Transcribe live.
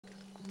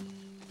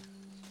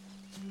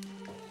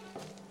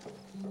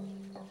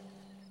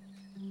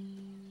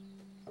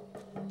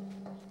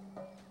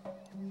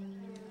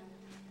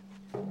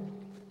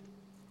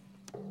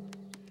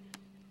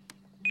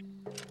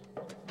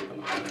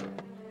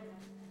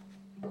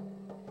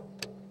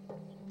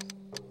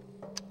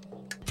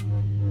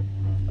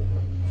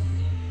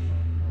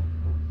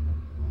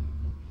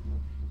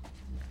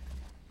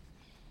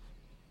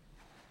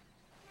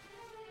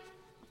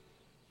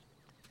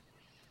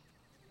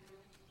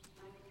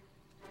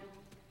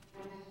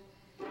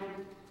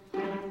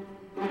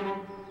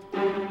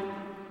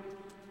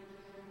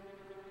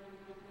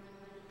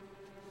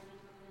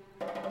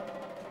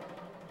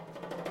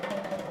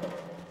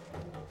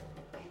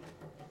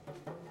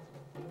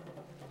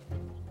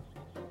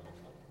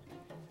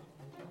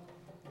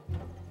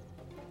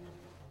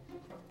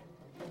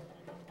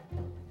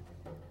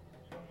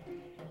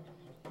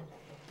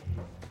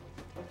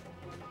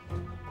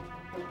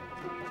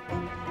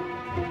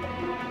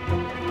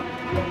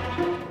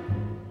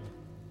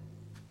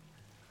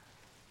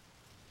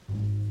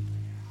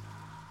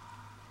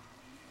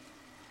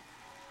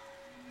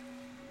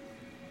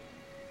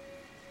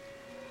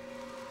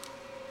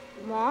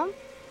Mom?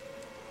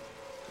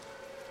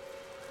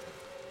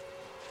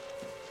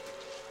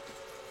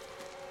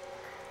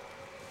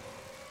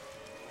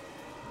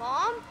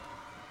 Mom?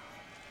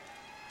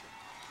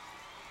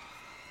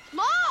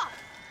 Mom!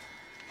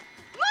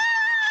 Mom!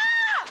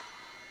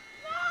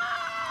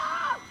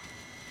 Mom!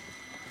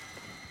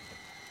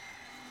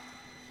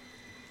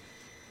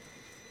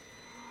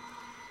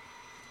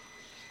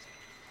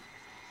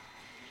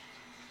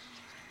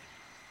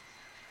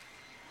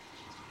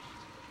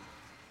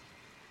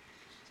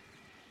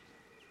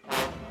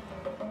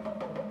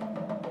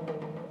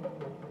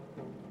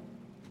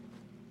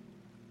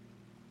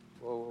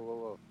 Whoa, whoa, whoa,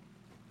 whoa.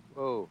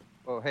 Whoa,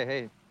 whoa, hey,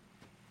 hey.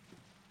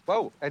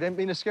 Whoa, I didn't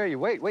mean to scare you.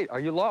 Wait, wait, are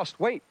you lost?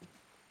 Wait.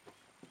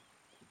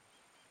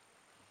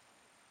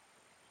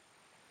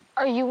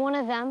 Are you one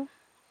of them?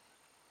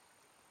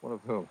 One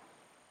of whom?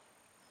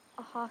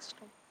 A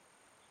hostel.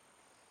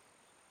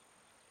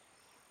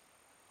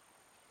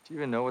 Do you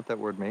even know what that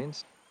word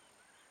means?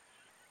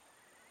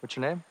 What's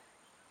your name?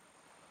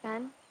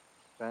 Ben?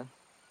 Ben?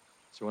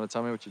 So you want to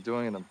tell me what you're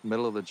doing in the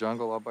middle of the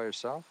jungle all by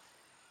yourself?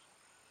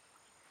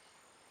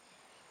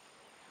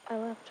 I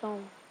left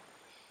home,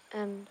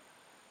 and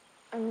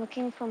I'm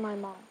looking for my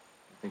mom.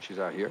 You think she's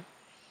out here?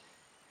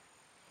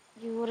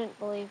 You wouldn't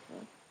believe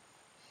me.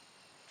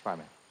 Try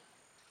me.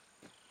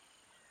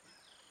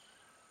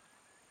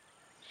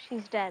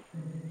 She's dead.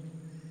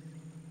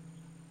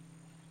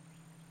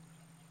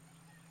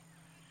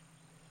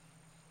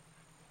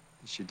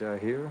 Did she die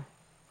here?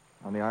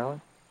 On the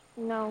island?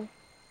 No.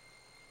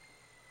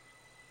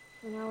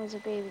 When I was a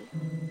baby.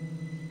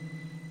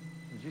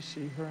 Did you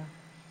see her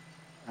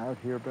out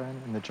here,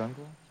 Ben, in the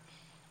jungle?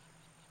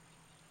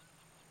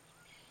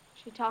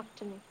 She talked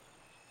to me.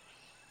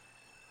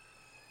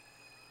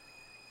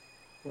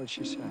 What'd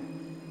she say?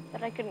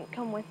 That I couldn't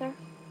come with her.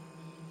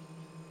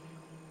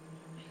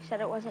 She said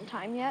it wasn't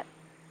time yet.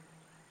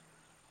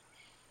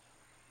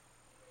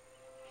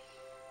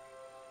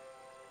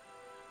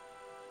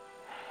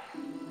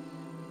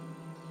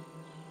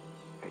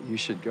 You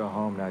should go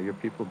home now. Your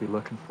people will be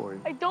looking for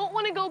you. I don't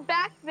want to go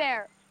back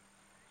there.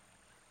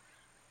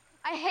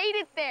 I hate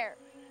it there.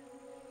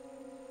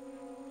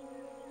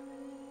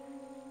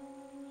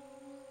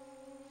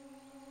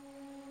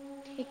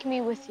 Take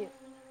me with you.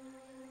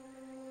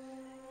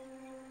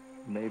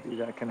 Maybe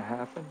that can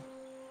happen.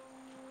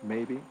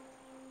 Maybe.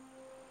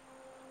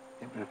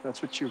 Yeah, but if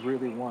that's what you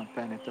really want,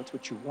 Ben, if that's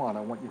what you want,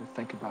 I want you to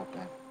think about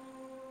that.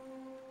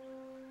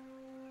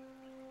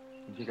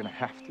 You're going to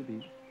have to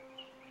be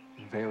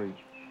very,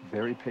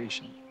 very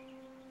patient.